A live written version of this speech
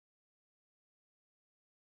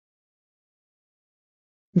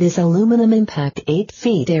This aluminum impact 8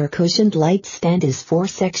 feet air cushioned light stand is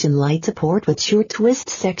 4-section light support with sure twist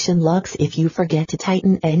section locks. If you forget to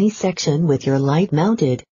tighten any section with your light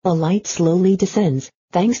mounted, a light slowly descends,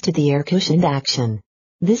 thanks to the air cushioned action.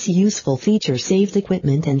 This useful feature saves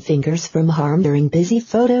equipment and fingers from harm during busy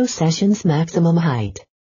photo sessions. Maximum height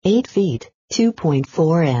 8 feet,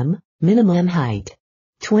 2.4 m, minimum height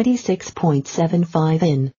 26.75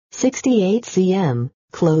 in, 68 cm,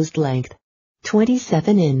 closed length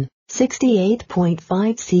 27 in, 68.5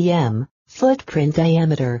 cm, footprint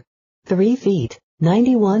diameter 3 feet,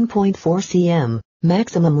 91.4 cm,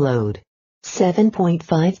 maximum load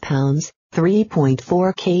 7.5 pounds,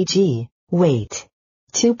 3.4 kg, weight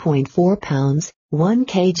 2.4 pounds, 1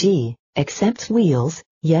 kg, accepts wheels,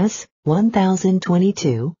 yes,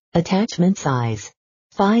 1022, attachment size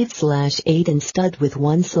 5/8 in stud with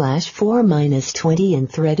 1/4-20 in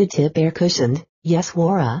threaded tip air cushioned, yes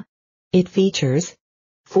Wara. It features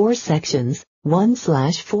 4 sections,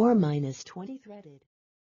 1/4-20 threaded.